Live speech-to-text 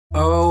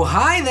So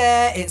hi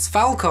there, it's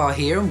Falcore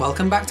here and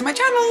welcome back to my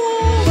channel.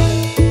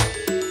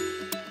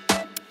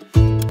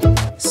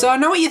 So I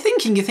know what you're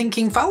thinking. You're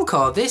thinking,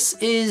 Falcore, this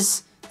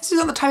is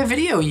not the type of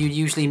video you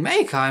usually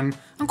make. I'm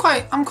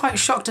quite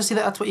shocked to see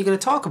that that's what you're going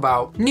to talk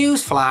about.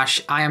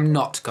 Newsflash, I am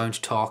not going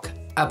to talk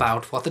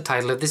about what the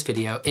title of this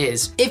video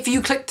is. If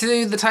you clicked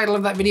through the title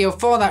of that video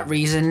for that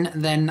reason,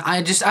 then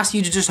I just ask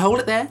you to just hold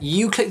it there.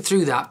 You clicked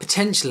through that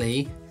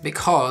potentially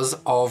because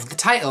of the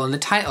title, and the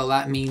title,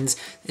 that means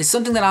is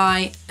something that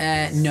I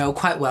know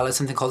quite well is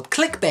something called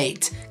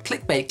clickbait.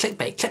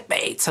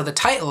 Clickbait. So the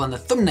title and the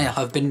thumbnail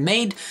have been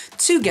made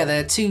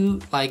together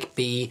to like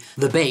be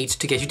the bait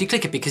to get you to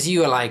click it, because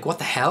you are like, what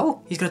the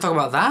hell? He's gonna talk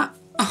about that?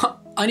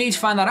 I need to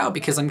find that out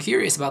because I'm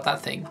curious about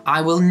that thing.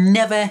 I will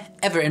never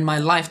ever in my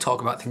life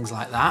talk about things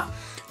like that.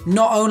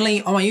 Not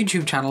only on my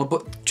YouTube channel,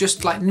 but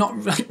just like not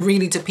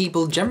really to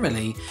people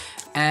generally.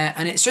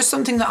 And it's just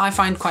something that I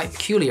find quite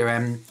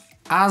peculiar.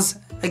 As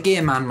a gay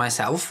man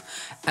myself,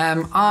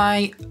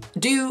 I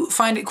do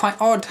find it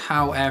quite odd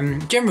how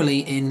generally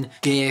in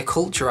gay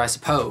culture, I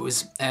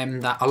suppose,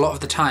 that a lot of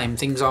the time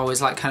things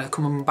always like kind of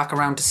come back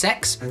around to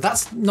sex. And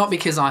that's not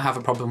because I have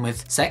a problem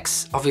with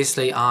sex.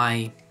 Obviously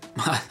I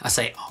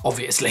say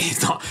obviously,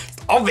 it's not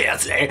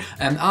obviously.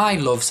 I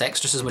love sex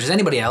just as much as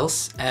anybody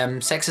else.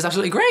 Sex is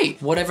absolutely great.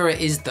 Whatever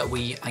it is that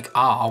we like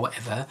are or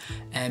whatever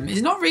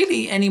is not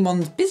really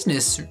anyone's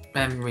business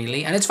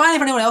really. And it's fine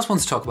if anyone else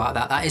wants to talk about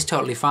that. That is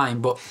totally fine.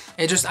 But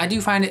I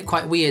do find it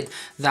quite weird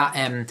that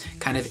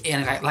kind of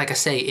like I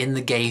say in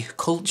the gay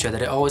culture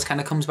that it always kind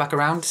of comes back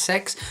around to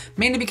sex.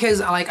 Mainly because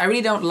I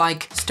really don't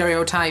like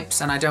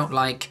stereotypes and I don't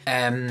like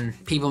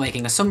people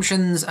making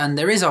assumptions. And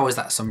there is always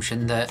that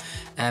assumption that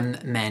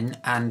men,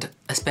 and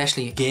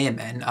especially gay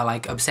men, are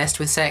like obsessed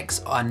with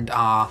sex and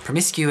are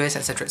promiscuous,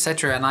 etc,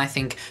 etc. And I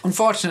think,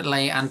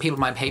 unfortunately, and people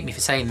might hate me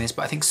for saying this,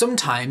 but I think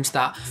sometimes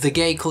that the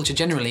gay culture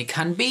generally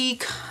can be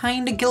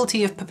kind of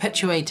guilty of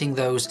perpetuating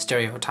those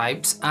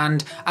stereotypes.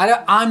 And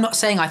I'm not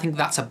saying I think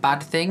that's a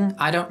bad thing.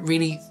 I can't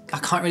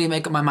really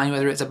make up my mind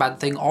whether it's a bad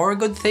thing or a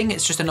good thing.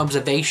 It's just an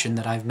observation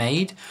that I've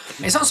made.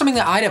 It's not something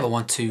that I'd ever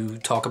want to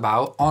talk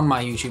about on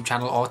my YouTube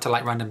channel or to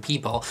like random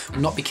people.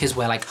 Not because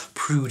we're like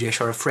prudish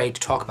or afraid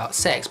to talk about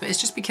sex, but it's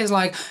just because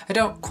like I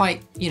don't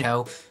quite, you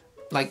know,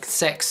 like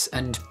sex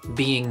and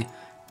being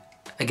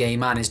a gay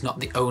man is not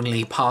the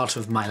only part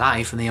of my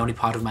life and the only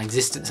part of my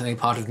existence and the only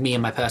part of me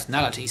and my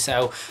personality.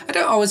 So I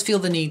don't always feel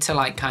the need to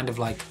like kind of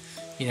like,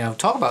 you know,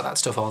 talk about that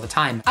stuff all the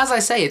time. As I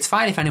say, it's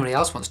fine if anybody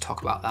else wants to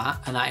talk about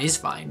that, and that is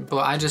fine, but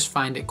I just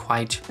find it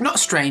quite, not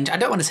strange, I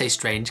don't want to say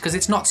strange, because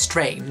it's not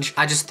strange,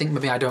 I just think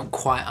maybe I don't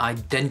quite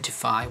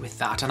identify with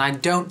that, and I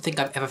don't think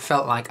I've ever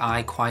felt like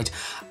I quite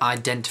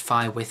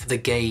identify with the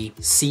gay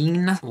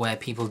scene, where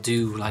people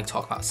do like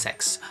talk about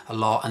sex a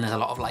lot, and there's a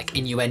lot of like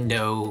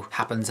innuendo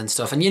happens and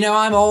stuff, and you know,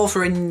 I'm all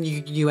for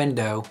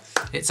innuendo.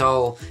 It's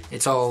all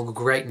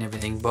great and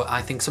everything, but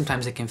I think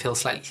sometimes it can feel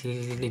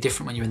slightly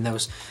different when you're in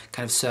those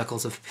kind of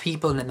circles of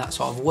people and in that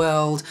sort of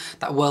world.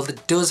 That world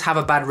that does have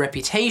a bad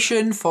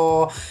reputation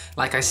for,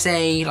 like I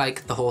say,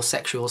 like the whole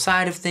sexual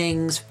side of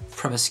things,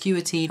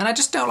 promiscuity. And I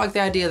just don't like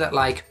the idea that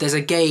like there's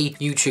a gay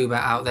YouTuber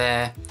out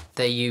there,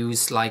 they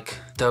use like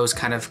those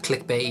kind of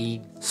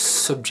clickbaity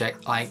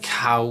subject, like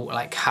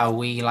how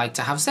we like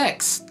to have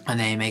sex, and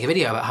they make a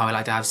video about how we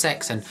like to have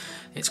sex, and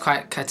it's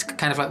kind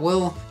of like,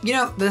 well, you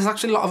know, there's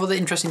actually a lot of other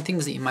interesting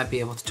things that you might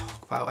be able to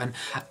talk about, and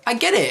I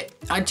get it.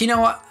 Do you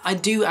know what? I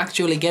do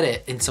actually get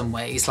it in some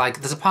ways. Like,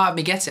 there's a part of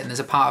me gets it, and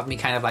there's a part of me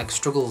kind of like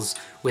struggles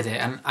with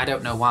it, and I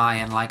don't know why.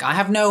 And like, I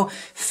have no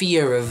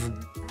fear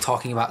of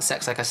talking about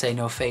sex, like I say,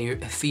 no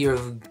fear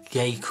of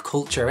gay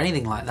culture or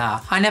anything like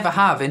that. I never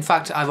have. In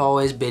fact, I've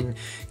always been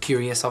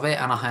curious of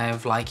it, and I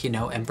have like, you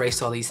know,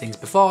 embraced all these things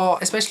before.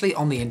 Especially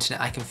on the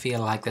internet, I can feel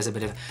like there's a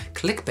bit of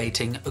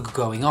clickbaiting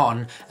going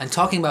on and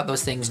talking about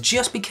those things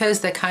just because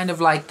they're kind of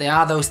like, they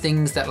are those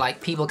things that like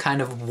people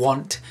kind of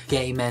want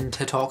gay men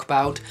to talk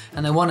about,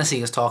 and they want to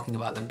see us talking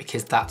about them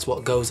because that's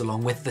what goes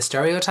along with the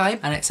stereotype.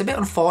 And it's a bit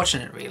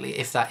unfortunate really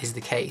if that is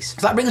the case.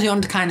 So that brings me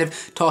on to kind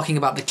of talking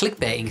about the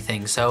clickbaiting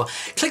thing. So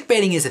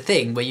clickbaiting is a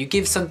thing where you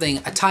give something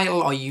a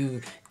title or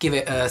you give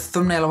it a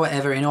thumbnail or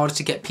whatever in order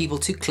to get people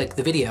to click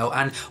the video.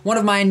 And one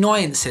of my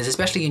annoyances,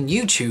 especially in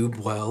YouTube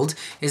world,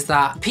 is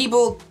that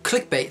people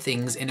clickbait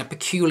things in a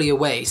peculiar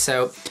way.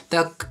 So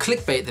they'll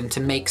clickbait them to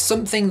make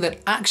something that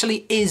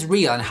actually is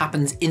real and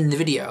happens in the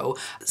video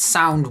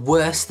sound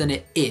worse than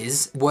it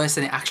is, worse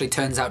than it actually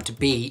turns out to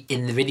be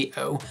in the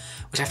video,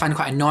 which I find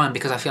quite annoying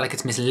because I feel like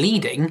it's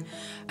misleading.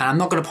 And I'm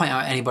not going to point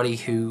out anybody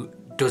who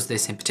does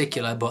this in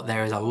particular, but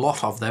there is a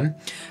lot of them,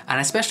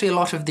 and especially a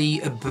lot of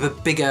the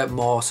bigger,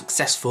 more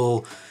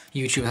successful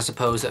YouTubers, I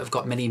suppose, that have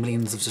got many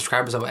millions of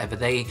subscribers or whatever,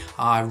 they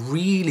are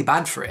really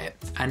bad for it.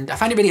 And I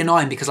find it really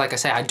annoying because, like I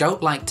say, I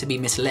don't like to be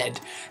misled.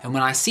 And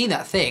when I see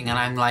that thing and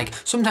I'm like,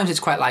 sometimes it's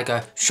quite like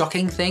a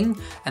shocking thing,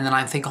 and then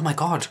I think, oh my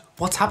God,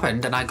 what's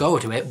happened? And I go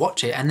to it,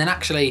 watch it, and then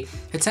actually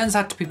it turns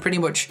out to be pretty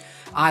much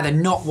either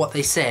not what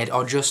they said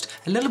or just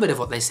a little bit of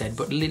what they said,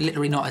 but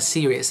literally not as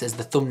serious as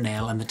the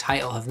thumbnail and the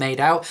title have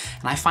made out.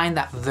 And I find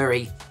that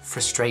very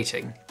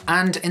frustrating.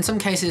 And in some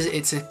cases,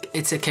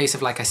 it's a case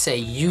of, like I say,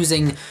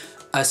 using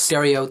a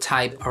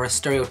stereotype or a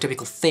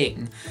stereotypical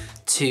thing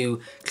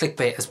to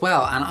clickbait as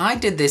well. And I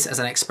did this as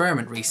an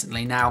experiment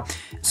recently. Now,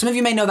 some of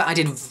you may know that I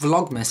did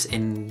Vlogmas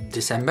in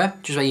December,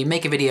 which is where you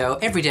make a video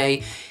every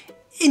day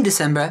in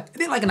December, a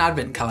bit like an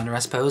advent calendar, I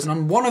suppose. And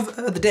on one of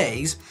the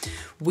days,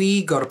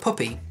 we got a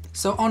puppy.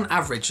 So on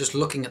average, just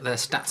looking at the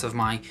stats of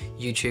my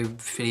YouTube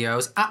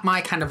videos, at my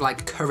kind of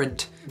like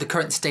the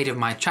current state of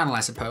my channel,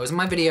 I suppose,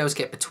 my videos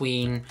get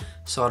between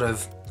sort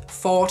of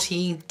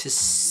 40 to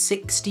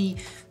 60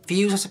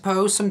 views, I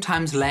suppose,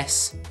 sometimes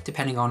less,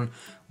 depending on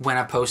when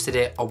I posted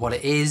it or what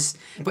it is.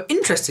 But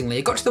interestingly,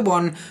 it got to the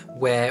one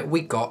where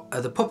we got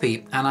the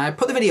puppy, and I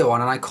put the video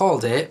on and I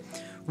called it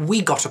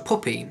 "We Got a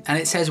Puppy," and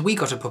it says "We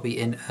Got a Puppy"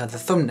 in the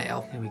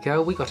thumbnail. Here we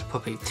go, we got a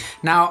puppy.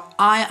 Now,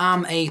 I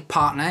am a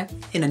partner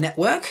in a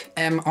network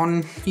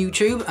on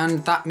YouTube,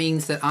 and that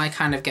means that I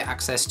kind of get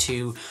access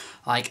to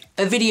like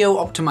a video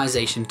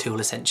optimization tool,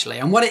 essentially.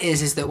 And what it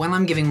is that when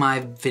I'm giving my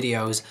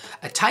videos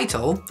a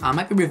title, I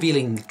might be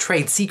revealing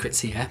trade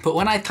secrets here, but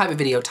when I type a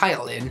video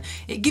title in,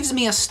 it gives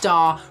me a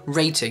star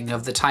rating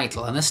of the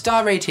title. And a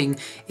star rating,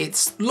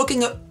 it's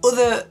looking at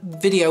other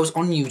videos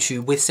on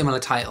YouTube with similar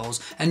titles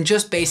and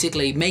just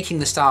basically making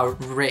the star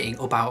rating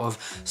up out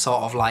of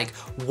sort of like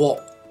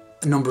what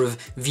number of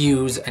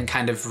views and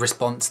kind of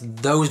response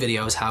those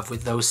videos have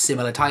with those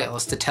similar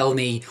titles to tell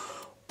me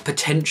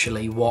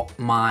potentially what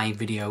my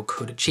video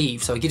could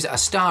achieve. So it gives it a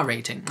star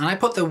rating. And I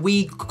put the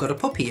 "We Got a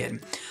Puppy" in,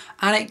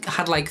 and it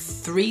had like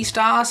 3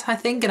 stars, I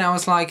think, and I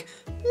was like,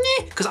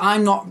 nah, because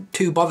I'm not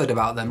too bothered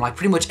about them. Like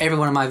pretty much every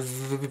one of my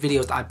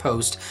videos that I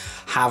post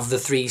have the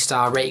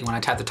 3-star rating when I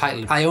type the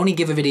title. I only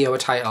give a video a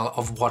title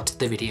of what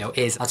the video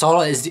is. That's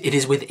all it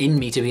is within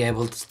me to be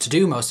able to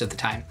do most of the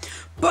time.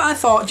 But I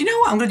thought, do you know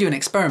what, I'm gonna do an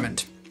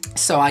experiment.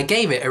 So I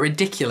gave it a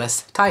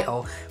ridiculous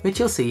title, which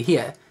you'll see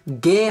here: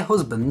 "Gay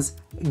Husbands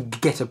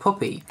Get a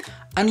Puppy."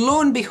 And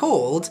lo and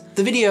behold,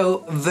 the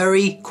video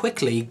very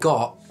quickly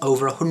got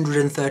over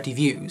 130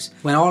 views,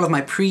 when all of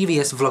my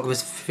previous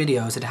Vlogmas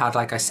videos had had,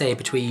 like I say,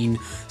 between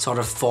sort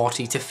of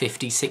 40 to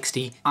 50,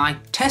 60. I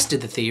tested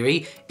the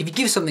theory. If you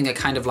give something a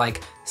kind of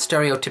like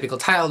stereotypical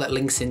title that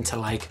links into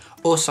like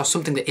us, or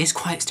something that is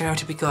quite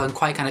stereotypical and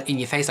quite kind of in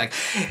your face, like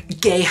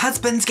 "Gay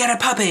husbands get a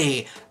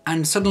puppy,"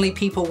 and suddenly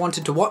people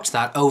wanted to watch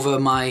that over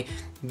my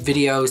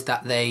videos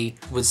that they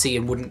would see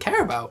and wouldn't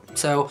care about.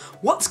 So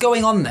what's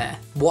going on there?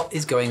 What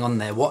is going on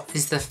there? What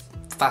is the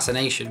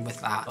fascination with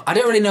that? I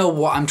don't really know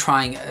what I'm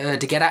trying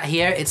to get at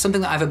here. It's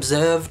something that I've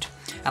observed,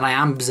 and I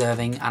am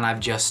observing, and I've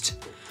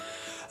just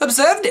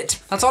observed it.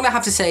 That's all I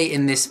have to say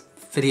in this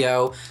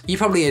video. You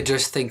probably are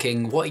just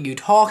thinking, what are you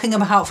talking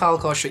about,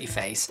 Falcore? Shut your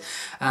face.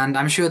 And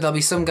I'm sure there'll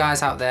be some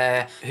guys out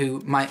there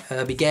who might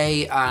be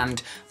gay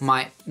and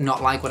might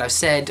not like what I've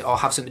said or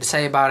have something to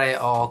say about it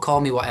or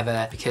call me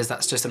whatever, because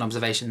that's just an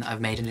observation that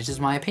I've made and it is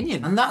my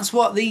opinion. And that's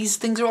what these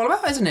things are all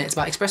about, isn't it? It's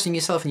about expressing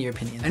yourself and your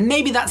opinion. And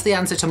maybe that's the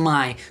answer to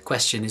my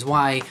question, is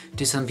why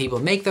do some people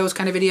make those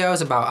kind of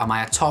videos about am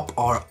I a top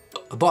or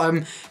a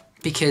bottom?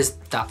 Because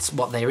that's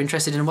what they're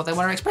interested in and what they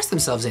want to express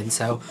themselves in.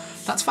 So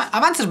that's fine.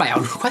 I've answered my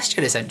own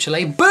question,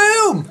 essentially.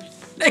 Boom!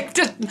 Let's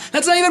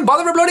not even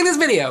bother uploading this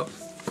video.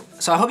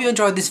 So I hope you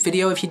enjoyed this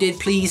video. If you did,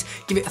 please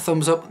give it a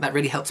thumbs up. That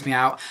really helps me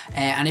out.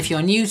 And if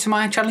you're new to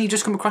my channel, you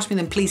just come across me,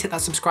 then please hit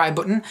that subscribe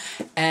button.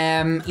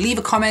 Leave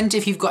a comment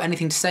if you've got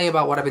anything to say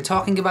about what I've been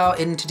talking about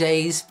in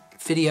today's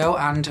video,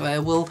 and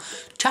we'll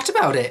chat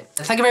about it.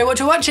 Thank you very much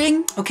for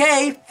watching.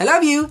 Okay, I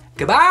love you.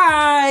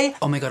 Goodbye.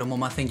 Oh my God, and one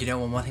more thing. You know,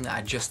 one more thing that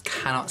I just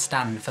cannot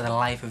stand for the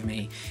life of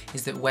me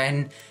is that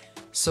when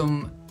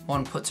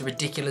someone puts a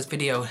ridiculous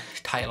video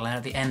title and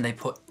at the end they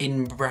put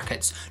in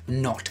brackets,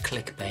 "not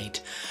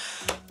clickbait."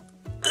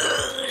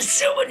 Ugh, it's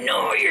so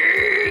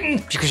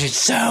annoying because it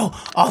so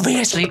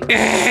obviously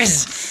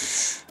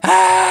is.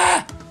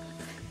 Ah!